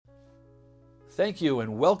Thank you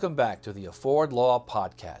and welcome back to the Afford Law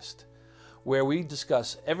Podcast, where we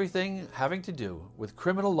discuss everything having to do with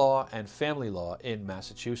criminal law and family law in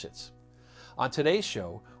Massachusetts. On today's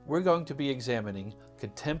show, we're going to be examining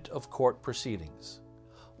contempt of court proceedings.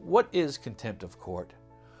 What is contempt of court?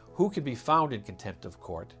 Who can be found in contempt of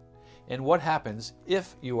court? And what happens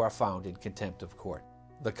if you are found in contempt of court?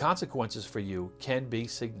 The consequences for you can be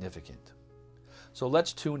significant. So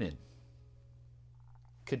let's tune in.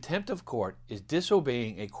 Contempt of court is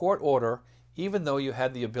disobeying a court order even though you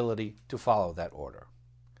had the ability to follow that order.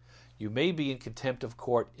 You may be in contempt of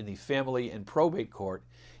court in the family and probate court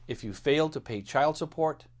if you fail to pay child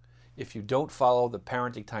support, if you don't follow the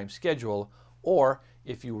parenting time schedule, or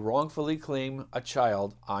if you wrongfully claim a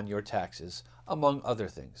child on your taxes, among other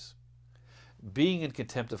things. Being in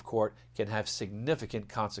contempt of court can have significant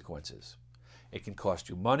consequences. It can cost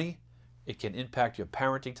you money, it can impact your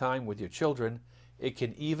parenting time with your children, it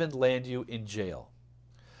can even land you in jail.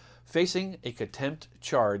 Facing a contempt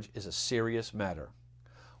charge is a serious matter.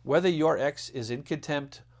 Whether your ex is in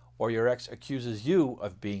contempt or your ex accuses you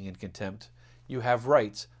of being in contempt, you have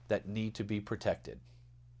rights that need to be protected.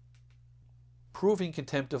 Proving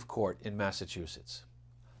contempt of court in Massachusetts.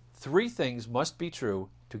 3 things must be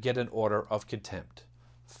true to get an order of contempt.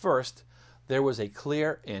 First, there was a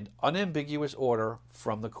clear and unambiguous order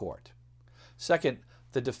from the court. Second,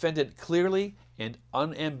 the defendant clearly and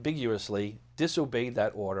unambiguously disobeyed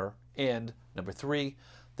that order. And number 3,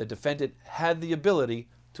 the defendant had the ability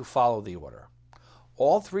to follow the order.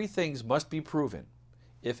 All 3 things must be proven.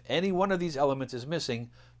 If any one of these elements is missing,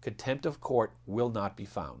 contempt of court will not be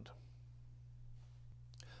found.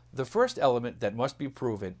 The first element that must be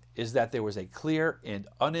proven is that there was a clear and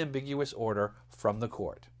unambiguous order from the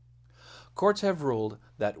court. Courts have ruled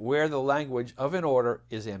that where the language of an order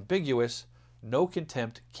is ambiguous, no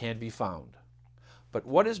contempt can be found. But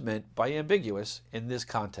what is meant by ambiguous in this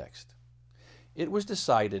context? It was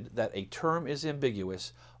decided that a term is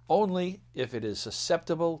ambiguous only if it is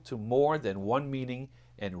susceptible to more than one meaning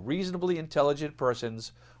and reasonably intelligent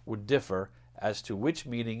persons would differ as to which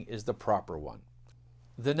meaning is the proper one.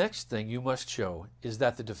 The next thing you must show is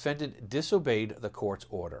that the defendant disobeyed the court's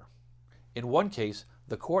order. In one case,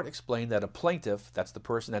 the court explained that a plaintiff, that's the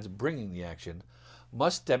person that's bringing the action,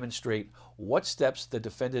 must demonstrate what steps the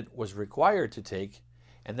defendant was required to take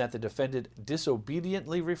and that the defendant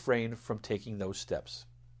disobediently refrained from taking those steps.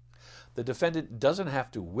 The defendant doesn't have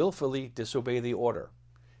to willfully disobey the order.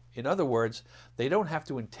 In other words, they don't have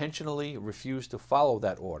to intentionally refuse to follow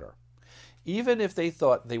that order. Even if they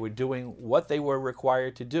thought they were doing what they were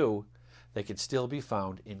required to do, they could still be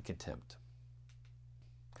found in contempt.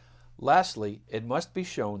 Lastly, it must be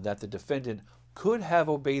shown that the defendant could have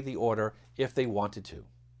obeyed the order if they wanted to.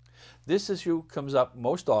 This issue comes up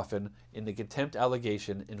most often in the contempt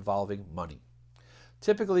allegation involving money.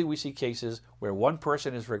 Typically, we see cases where one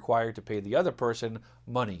person is required to pay the other person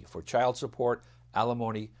money for child support,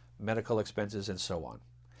 alimony, medical expenses, and so on.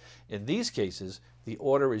 In these cases, the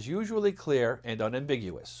order is usually clear and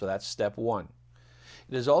unambiguous, so that's step 1.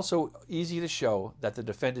 It is also easy to show that the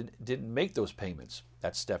defendant didn't make those payments.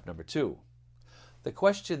 That's step number 2. The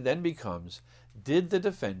question then becomes, did the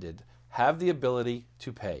defendant have the ability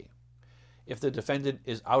to pay? If the defendant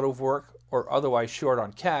is out of work or otherwise short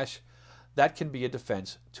on cash, that can be a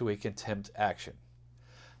defense to a contempt action.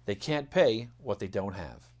 They can't pay what they don't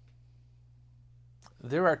have.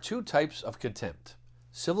 There are 2 types of contempt: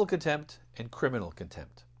 civil contempt and criminal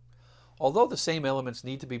contempt. Although the same elements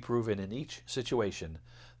need to be proven in each situation,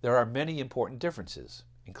 there are many important differences,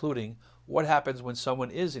 including what happens when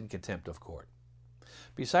someone is in contempt of court.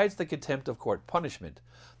 Besides the contempt of court punishment,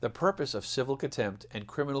 the purpose of civil contempt and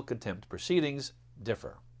criminal contempt proceedings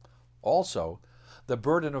differ. Also, the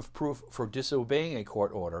burden of proof for disobeying a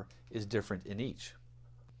court order is different in each.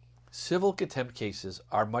 Civil contempt cases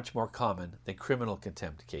are much more common than criminal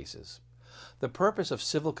contempt cases. The purpose of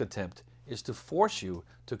civil contempt is to force you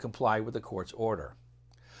to comply with the court's order.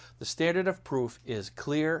 The standard of proof is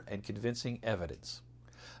clear and convincing evidence.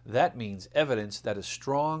 That means evidence that is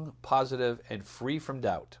strong, positive, and free from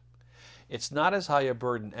doubt. It's not as high a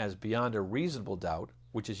burden as beyond a reasonable doubt,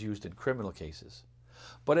 which is used in criminal cases,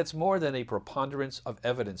 but it's more than a preponderance of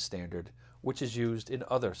evidence standard, which is used in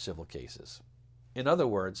other civil cases. In other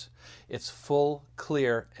words, it's full,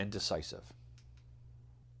 clear, and decisive.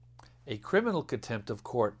 A criminal contempt of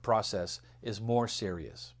court process is more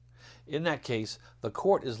serious. In that case, the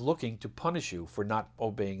court is looking to punish you for not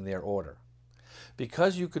obeying their order.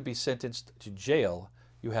 Because you could be sentenced to jail,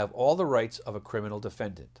 you have all the rights of a criminal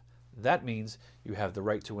defendant. That means you have the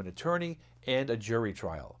right to an attorney and a jury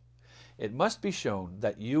trial. It must be shown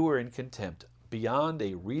that you were in contempt beyond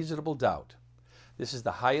a reasonable doubt. This is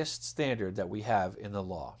the highest standard that we have in the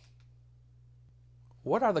law.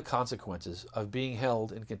 What are the consequences of being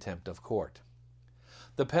held in contempt of court?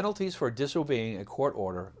 The penalties for disobeying a court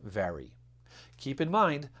order vary. Keep in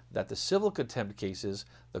mind that the civil contempt cases,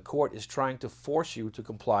 the court is trying to force you to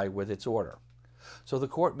comply with its order. So the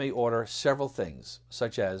court may order several things,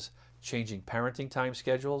 such as changing parenting time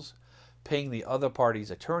schedules, paying the other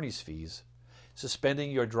party's attorney's fees, suspending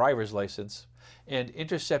your driver's license, and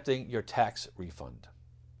intercepting your tax refund.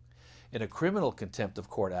 In a criminal contempt of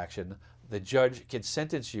court action, the judge can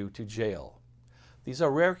sentence you to jail. These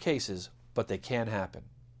are rare cases, but they can happen.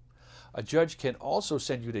 A judge can also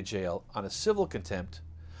send you to jail on a civil contempt.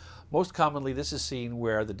 Most commonly, this is seen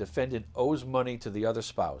where the defendant owes money to the other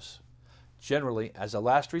spouse. Generally, as a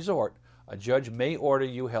last resort, a judge may order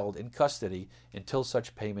you held in custody until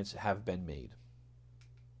such payments have been made.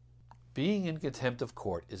 Being in contempt of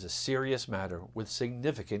court is a serious matter with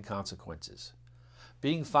significant consequences.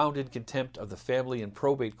 Being found in contempt of the family and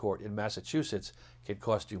probate court in Massachusetts can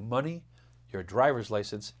cost you money, your driver's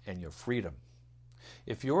license, and your freedom.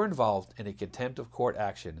 If you're involved in a contempt of court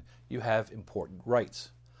action, you have important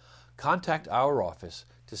rights. Contact our office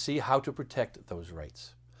to see how to protect those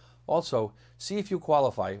rights. Also, see if you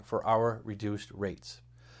qualify for our reduced rates.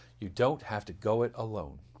 You don't have to go it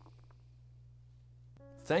alone.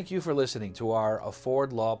 Thank you for listening to our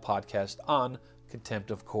Afford Law podcast on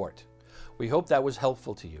contempt of court. We hope that was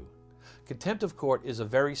helpful to you. Contempt of court is a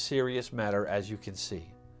very serious matter, as you can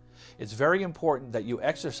see. It's very important that you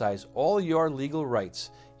exercise all your legal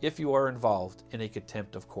rights if you are involved in a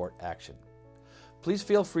contempt of court action. Please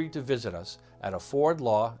feel free to visit us at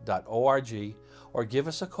affordlaw.org or give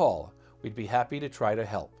us a call. We'd be happy to try to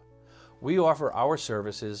help. We offer our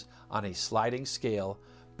services on a sliding scale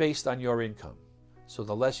based on your income. So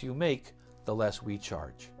the less you make, the less we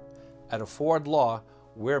charge. At Afford Law,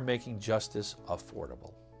 we're making justice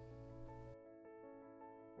affordable.